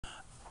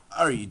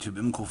Alright YouTube,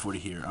 MCool40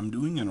 here. I'm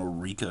doing an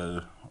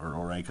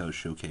Orica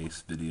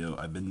showcase video.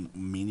 I've been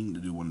meaning to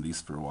do one of these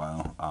for a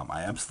while.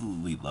 I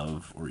absolutely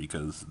love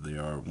Oricas. They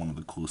are one of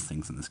the coolest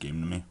things in this game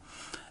to me.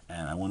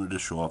 And I wanted to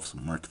show off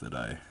some work that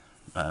I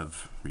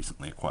have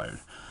recently acquired.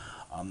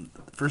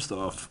 First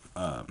off,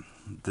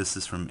 this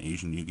is from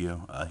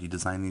AsianYugioh. He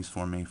designed these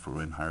for me for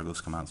when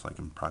Hieroglyphs come out so I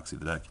can proxy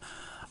the deck.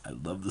 I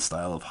love the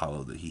style of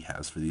hollow that he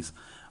has for these.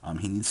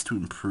 He needs to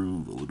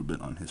improve a little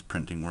bit on his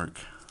printing work.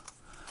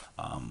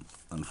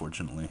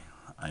 Unfortunately,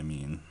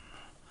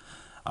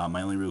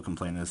 my only real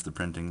complaint is the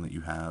printing that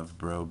you have,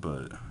 bro,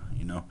 but,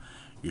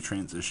 your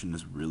transition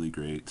is really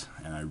great,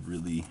 and I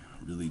really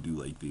do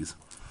like these.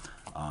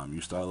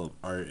 Your style of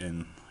art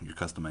and your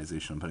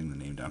customization, putting the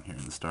name down here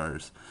in the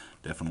stars,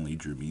 definitely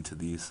drew me to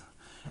these,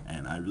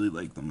 and I really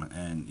like them,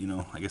 and,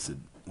 like I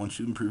said, once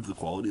you improve the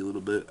quality a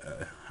little bit,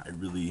 I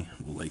really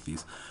will like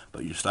these,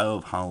 but your style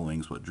of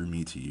hollowing is what drew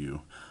me to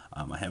you.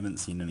 I haven't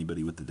seen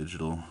anybody with the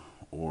digital,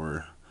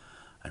 or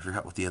I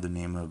forgot what the other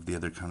name of the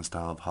other kind of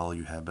style of hollow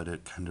you had, but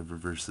it kind of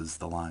reverses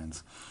the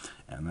lines.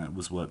 And that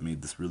was what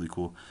made this really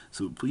cool.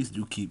 So please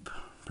do keep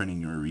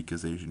printing your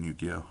Orica's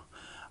AsianYugioh.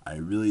 I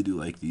really do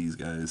like these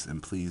guys,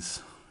 and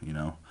please,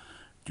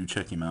 do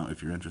check him out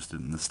if you're interested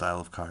in the style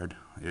of card.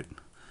 It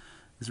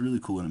is really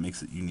cool and it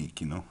makes it unique,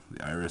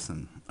 The iris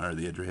or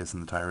the Edreus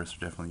and the Tyrus are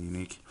definitely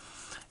unique.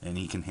 And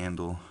he can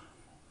handle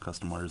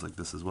custom orders like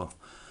this as well.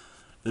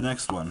 The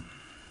next one.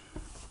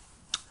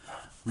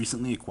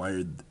 Recently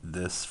acquired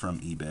this from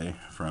eBay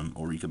from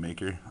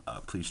OricaMaker.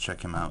 Please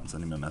check him out and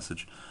send him a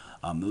message.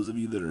 Those of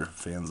you that are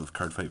fans of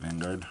Cardfight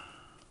Vanguard,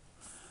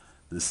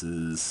 this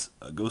is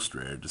a ghost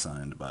rare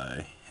designed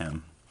by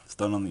him. It's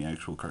done on the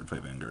actual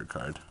Cardfight Vanguard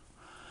card.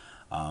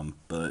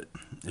 But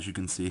as you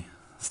can see,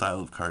 style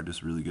of card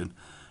is really good.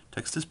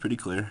 Text is pretty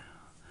clear.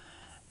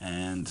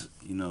 And,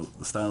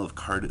 the style of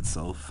card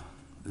itself,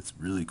 it's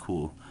really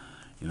cool.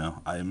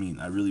 I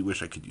really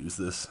wish I could use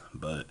this,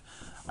 but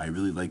I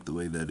really like the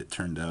way that it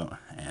turned out,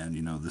 and,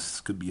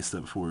 this could be a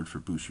step forward for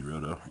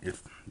Bushiroad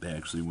if they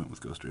actually went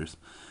with Ghost Rares.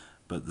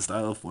 But the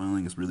style of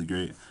foiling is really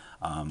great.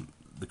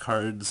 The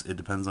cards, it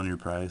depends on your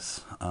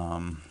price.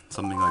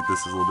 Something like this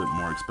is a little bit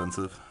more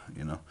expensive,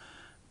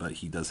 but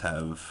he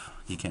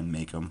can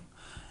make them,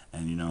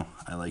 and,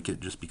 I like it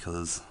just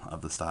because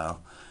of the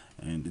style,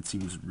 and it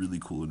seems really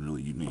cool and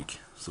really unique.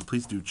 So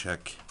please do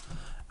check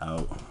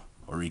out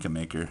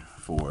OricaMaker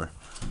for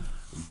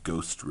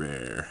Ghost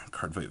Rare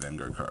Cardfight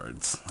Vanguard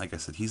cards. Like I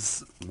said,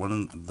 he's one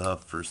of the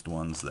first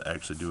ones that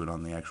actually do it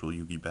on the actual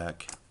Yugi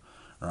back,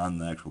 or on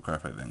the actual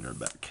Cardfight Vanguard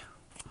back.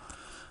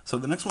 So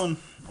the next one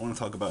I want to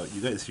talk about,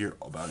 you guys hear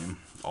about him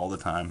all the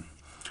time,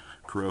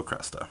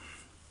 ChroahCresta.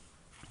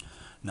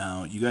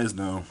 Now, you guys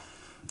know,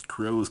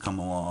 Croah has come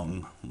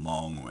a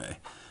long way.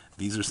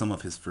 These are some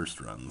of his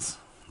first runs,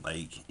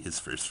 like his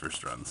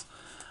first runs.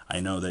 I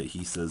know that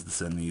he says to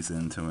send these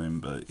in to him,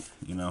 but,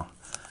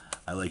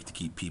 I like to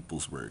keep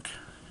people's work,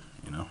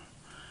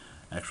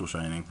 Actual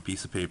shining,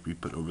 piece of paper you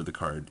put over the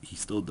card. He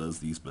still does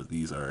these, but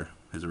these are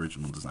his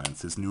original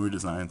designs. His newer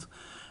designs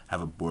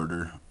have a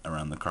border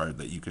around the card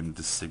that you can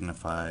just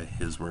signify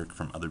his work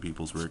from other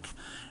people's work.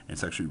 And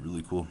it's actually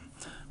really cool.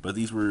 But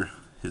these were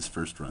his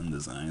first run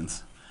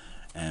designs,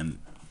 and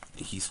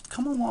he's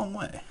come a long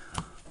way.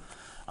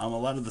 A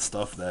lot of the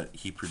stuff that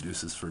he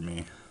produces for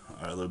me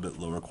are a little bit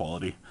lower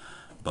quality,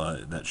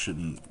 but that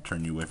shouldn't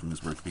turn you away from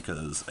his work,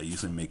 because I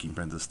usually make him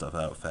print this stuff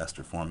out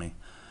faster for me,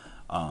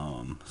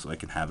 so I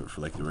can have it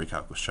for like the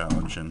Recalculus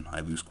challenge, and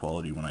I lose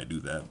quality when I do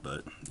that.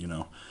 But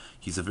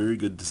he's a very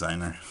good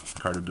designer.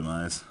 Card of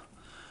Demise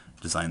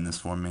designed this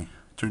for me.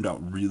 Turned out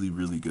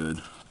really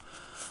good.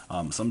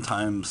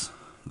 Sometimes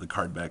the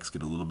card backs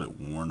get a little bit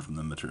worn from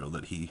the material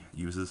that he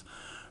uses,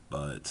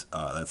 but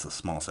that's a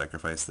small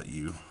sacrifice that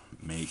you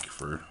make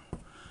for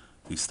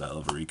these style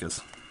of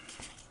Oricas.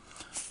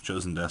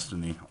 Chosen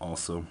Destiny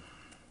also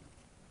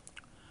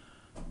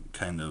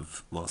kind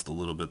of lost a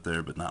little bit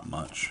there, but not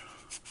much.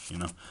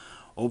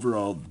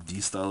 Overall,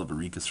 these style of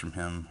Oricas from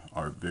him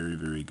are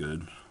very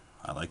good.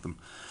 I like them.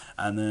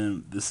 And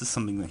then this is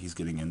something that he's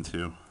getting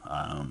into.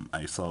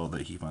 I saw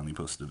that he finally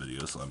posted a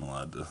video, so I'm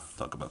allowed to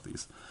talk about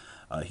these.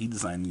 He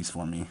designed these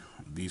for me.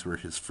 These were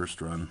his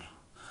first run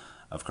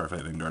of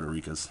Cardfight Vanguard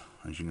Oricas.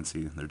 As you can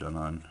see, they're done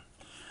on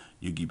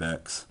Yugi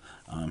backs.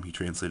 He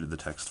translated the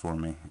text for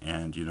me,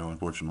 and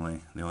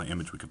unfortunately the only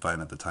image we could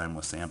find at the time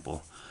was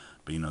sample,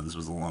 but this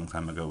was a long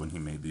time ago when he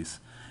made these,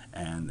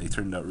 and they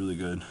turned out really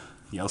good.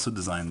 He also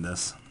designed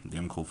this, the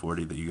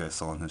MCool40 that you guys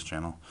saw on his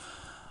channel.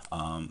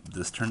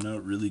 This turned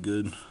out really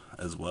good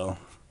as well.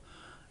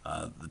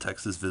 The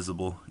text is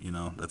visible,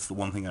 that's the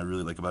one thing I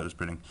really like about his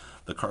printing.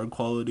 The card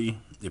quality,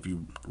 if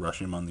you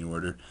rush him on the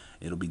order,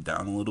 it'll be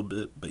down a little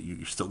bit, but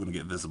you're still going to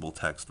get visible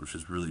text, which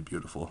is really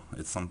beautiful.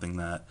 It's something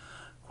that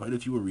quite a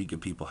few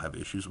Orica people have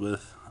issues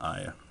with.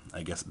 I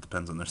guess it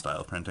depends on their style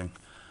of printing.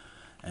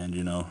 And,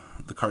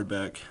 the card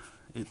back,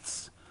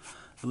 it's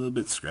a little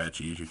bit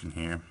scratchy, as you can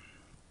hear.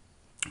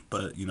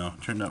 But,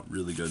 turned out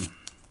really good.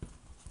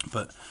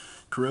 But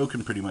Croah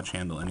can pretty much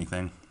handle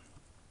anything.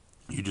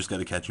 You just got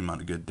to catch him on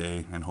a good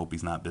day and hope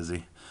he's not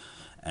busy.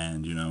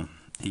 And, you know,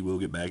 he will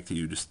get back to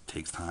you, just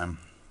takes time.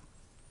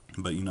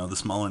 But, you know, the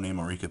smaller name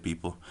Orica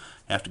people,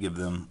 you have to give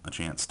them a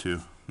chance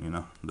too. You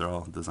know, they're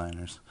all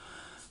designers.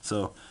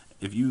 So,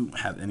 if you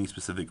have any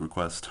specific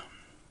request,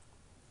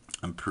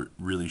 I'm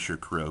really sure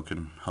Chroah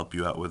can help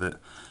you out with it.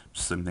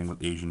 Same thing with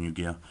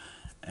AsianYugioh.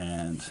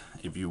 And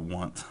if you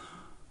want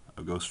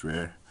a ghost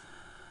rare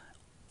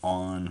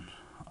on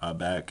a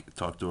back,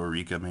 talk to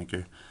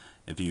OricaMaker.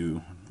 If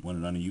you want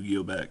it on a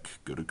Yugioh back,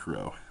 go to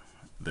Chroah.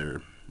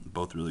 They're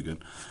both really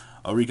good.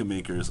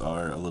 OricaMakers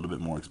are a little bit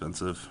more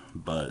expensive,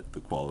 but the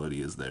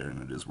quality is there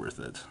and it is worth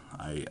it.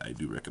 I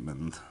do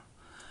recommend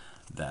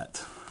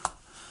that.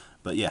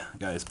 But yeah,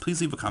 guys, please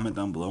leave a comment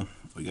down below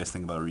what you guys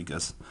think about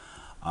Oricas.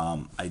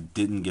 I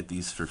didn't get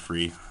these for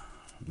free.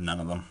 None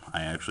of them.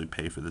 I actually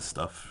pay for this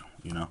stuff,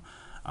 you know.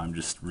 I'm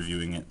just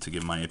reviewing it to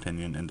give my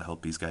opinion and to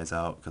help these guys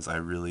out because I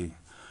really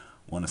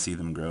want to see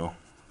them grow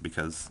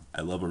because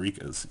I love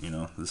Oricas, you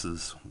know. This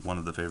is one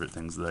of the favorite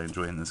things that I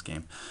enjoy in this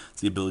game.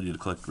 It's the ability to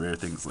collect rare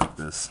things like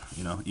this,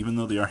 you know. Even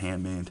though they are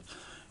handmade,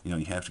 you know,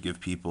 you have to give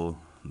people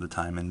the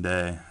time and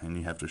day and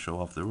you have to show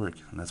off their work,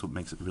 and that's what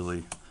makes it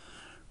really,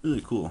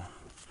 really cool.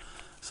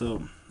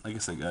 So, like I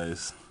said,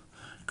 guys,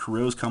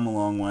 Chroah's come a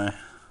long way,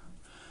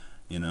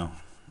 you know.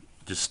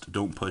 Just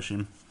don't push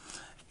him,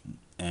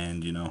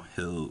 and you know,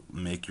 he'll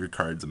make your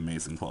cards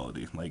amazing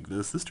quality. Like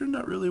this turned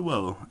out really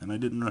well, and I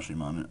didn't rush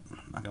him on it,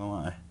 not gonna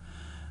lie.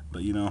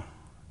 But you know,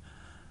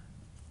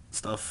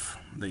 stuff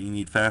that you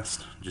need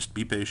fast, just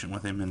be patient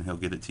with him and he'll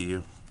get it to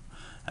you.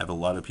 I have a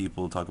lot of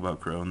people talk about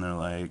Chroah and they're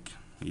like,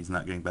 he's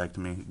not getting back to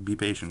me. Be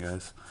patient,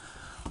 guys.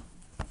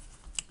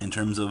 In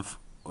terms of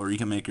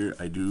OricaMaker,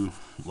 I do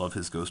love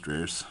his ghost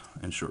rares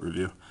and short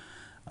review.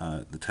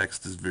 The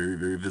text is very,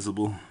 very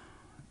visible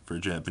for a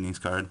Japanese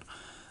card.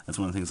 That's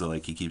one of the things I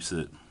like. He keeps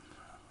it,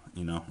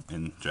 you know,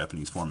 in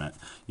Japanese format.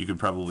 You could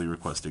probably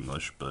request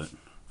English, but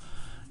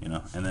you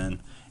know. And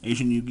then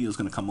AsianYugioh is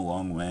going to come a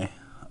long way.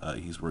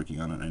 He's working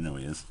on it. I know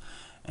he is.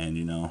 And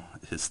you know,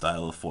 his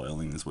style of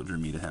foiling is what drew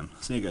me to him.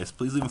 So yeah, guys,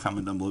 please leave a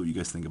comment down below what you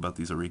guys think about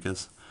these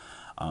Oricas.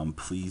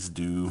 Please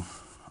do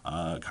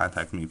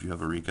contact me if you have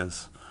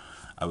Oricas.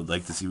 I would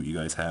like to see what you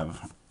guys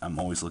have. I'm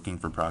always looking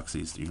for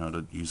proxies, you know,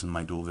 to use in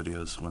my duel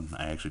videos when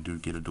I actually do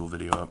get a duel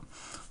video up.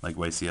 Like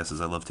YCS's,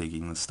 I love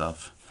taking this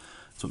stuff.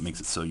 It's what makes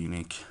it so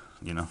unique,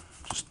 you know.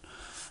 Just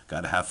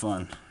gotta have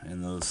fun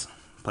in those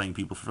playing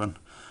people for fun.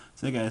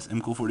 So yeah, guys,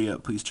 MCool40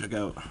 out. Please check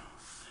out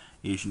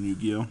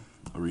AsianYugioh,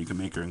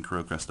 OricaMaker, and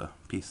ChroahCresta.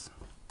 Peace.